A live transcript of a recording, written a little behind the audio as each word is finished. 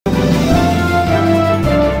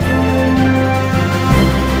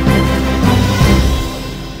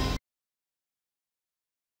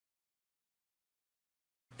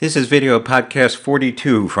This is video podcast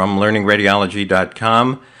 42 from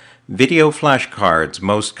LearningRadiology.com. Video flashcards,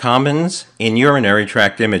 most commons in urinary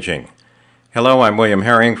tract imaging. Hello, I'm William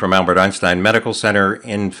Herring from Albert Einstein Medical Center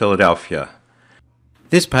in Philadelphia.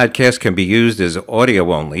 This podcast can be used as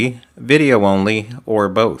audio only, video only, or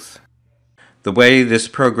both. The way this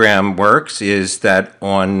program works is that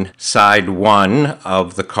on side one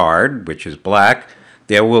of the card, which is black,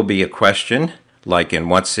 there will be a question, like in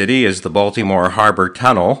what city is the Baltimore Harbor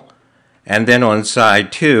Tunnel? And then on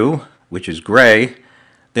side two, which is gray,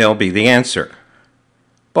 there'll be the answer.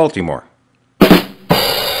 Baltimore.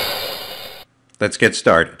 Let's get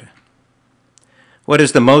started. What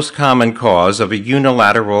is the most common cause of a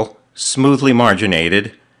unilateral, smoothly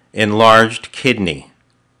marginated, enlarged kidney?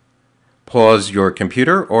 Pause your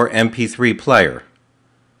computer or MP3 player.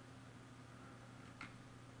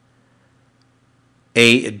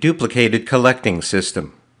 A duplicated collecting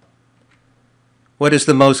system. What is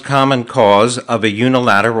the most common cause of a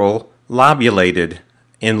unilateral, lobulated,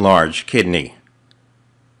 enlarged kidney?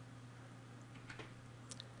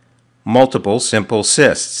 Multiple simple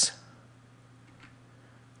cysts.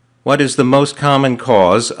 What is the most common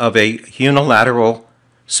cause of a unilateral,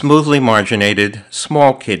 smoothly marginated,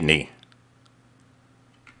 small kidney?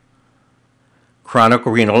 Chronic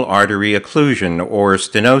renal artery occlusion or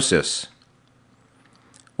stenosis.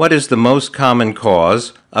 What is the most common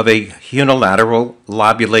cause of a unilateral,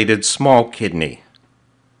 lobulated, small kidney?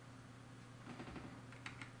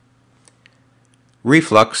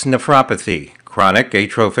 Reflux nephropathy, chronic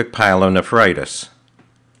atrophic pyelonephritis.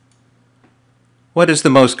 What is the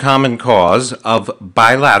most common cause of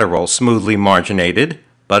bilateral, smoothly marginated,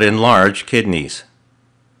 but enlarged kidneys?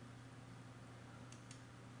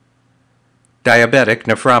 Diabetic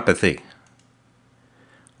nephropathy.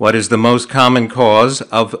 What is the most common cause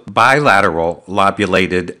of bilateral,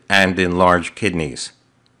 lobulated, and enlarged kidneys?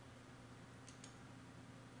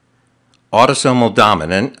 Autosomal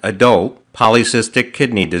dominant, adult, polycystic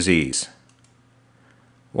kidney disease.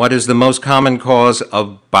 What is the most common cause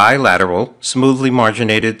of bilateral, smoothly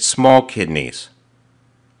marginated, small kidneys?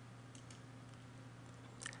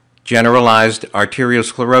 Generalized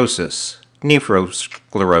arteriosclerosis,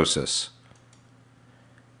 nephrosclerosis.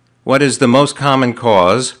 What is the most common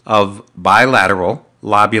cause of bilateral,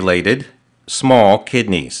 lobulated, small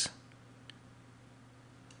kidneys?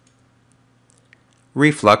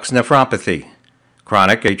 Reflux nephropathy,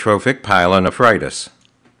 chronic atrophic pyelonephritis.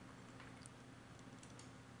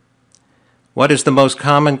 What is the most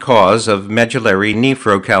common cause of medullary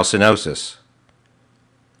nephrocalcinosis?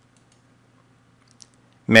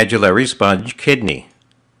 Medullary sponge kidney.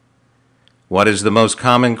 What is the most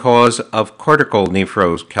common cause of cortical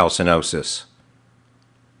nephrocalcinosis?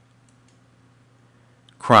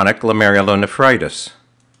 Chronic glomerulonephritis.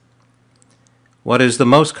 What is the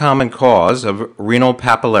most common cause of renal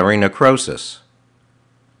papillary necrosis?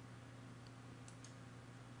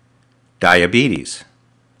 Diabetes.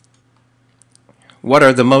 What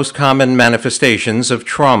are the most common manifestations of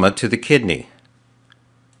trauma to the kidney?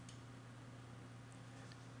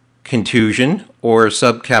 Contusion or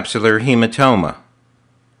subcapsular hematoma.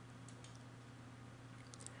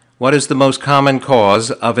 What is the most common cause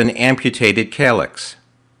of an amputated calyx?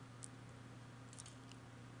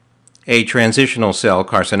 A transitional cell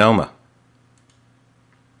carcinoma.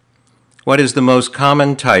 What is the most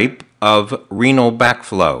common type of renal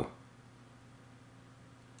backflow?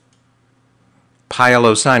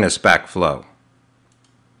 Pilosinus backflow.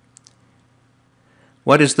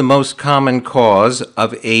 What is the most common cause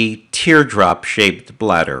of a teardrop-shaped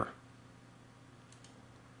bladder?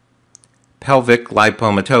 Pelvic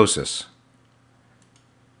lipomatosis.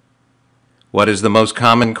 What is the most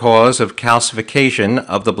common cause of calcification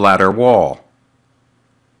of the bladder wall?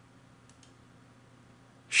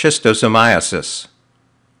 Schistosomiasis.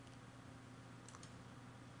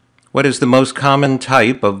 What is the most common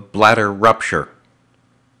type of bladder rupture?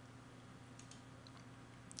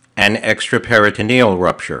 An extraperitoneal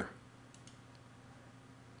rupture.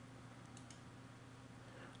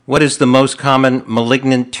 What is the most common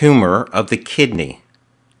malignant tumor of the kidney?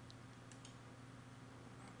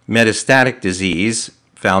 Metastatic disease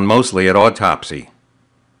found mostly at autopsy.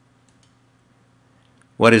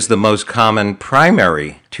 What is the most common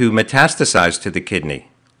primary to metastasize to the kidney?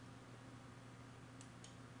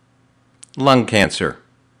 Lung cancer.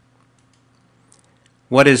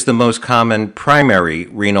 What is the most common primary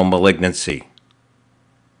renal malignancy?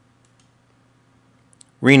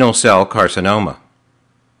 Renal cell carcinoma.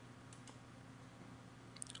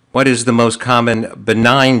 What is the most common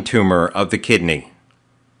benign tumor of the kidney?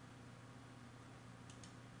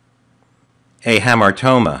 A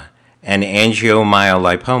hamartoma, an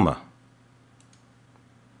angiomyolipoma?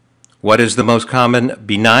 What is the most common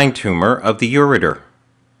benign tumor of the ureter?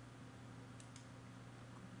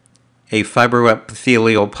 A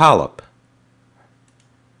fibroepithelial polyp.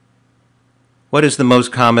 What is the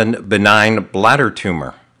most common benign bladder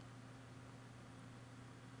tumor?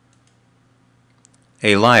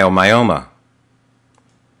 A leiomyoma.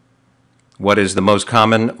 What is the most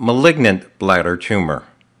common malignant bladder tumor?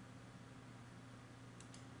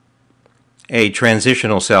 A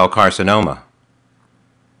transitional cell carcinoma.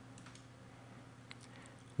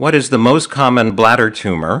 What is the most common bladder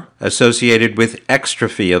tumor associated with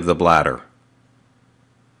exstrophy of the bladder?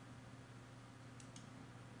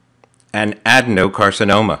 An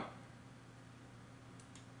adenocarcinoma.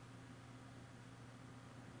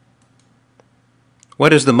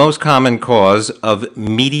 What is the most common cause of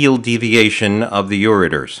medial deviation of the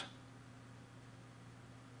ureters?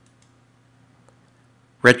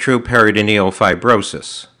 Retroperitoneal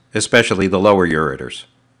fibrosis, especially the lower ureters.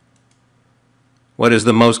 What is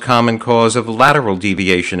the most common cause of lateral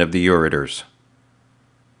deviation of the ureters?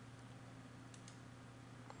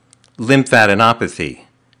 Lymphadenopathy,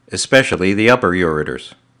 especially the upper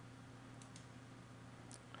ureters.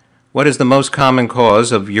 What is the most common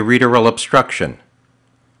cause of ureteral obstruction?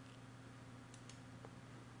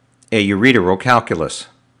 A ureteral calculus.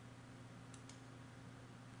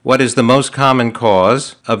 What is the most common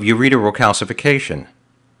cause of ureteral calcification?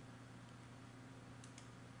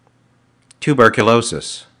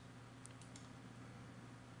 Tuberculosis.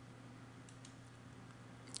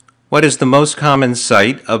 What is the most common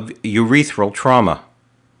site of urethral trauma?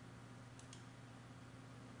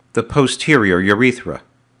 The posterior urethra.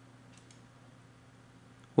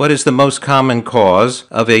 What is the most common cause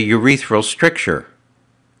of a urethral stricture?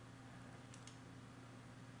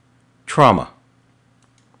 Trauma.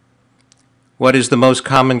 What is the most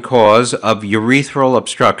common cause of urethral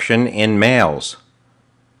obstruction in males?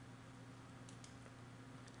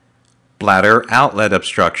 Bladder outlet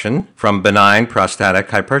obstruction from benign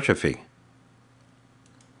prostatic hypertrophy.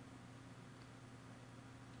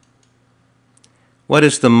 What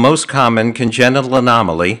is the most common congenital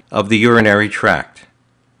anomaly of the urinary tract?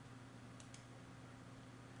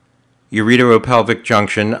 Ureteropelvic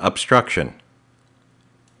junction obstruction.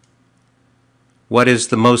 What is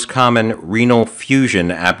the most common renal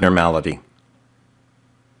fusion abnormality?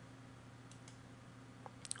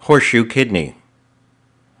 Horseshoe kidney.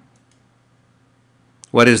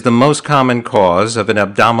 What is the most common cause of an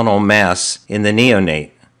abdominal mass in the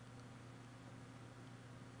neonate?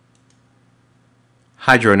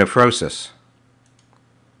 Hydronephrosis.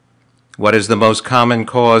 What is the most common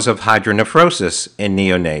cause of hydronephrosis in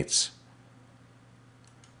neonates?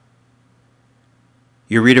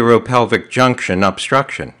 Ureteropelvic junction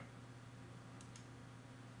obstruction.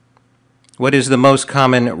 What is the most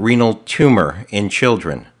common renal tumor in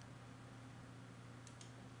children?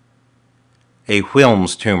 A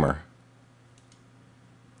Wilms tumor.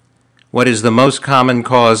 What is the most common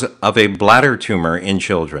cause of a bladder tumor in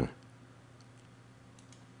children?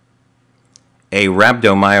 A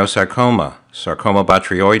rhabdomyosarcoma, sarcoma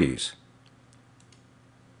botryoides.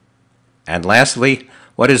 And lastly,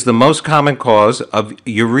 what is the most common cause of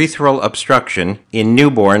urethral obstruction in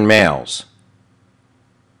newborn males?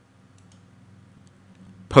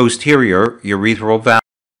 Posterior urethral valve.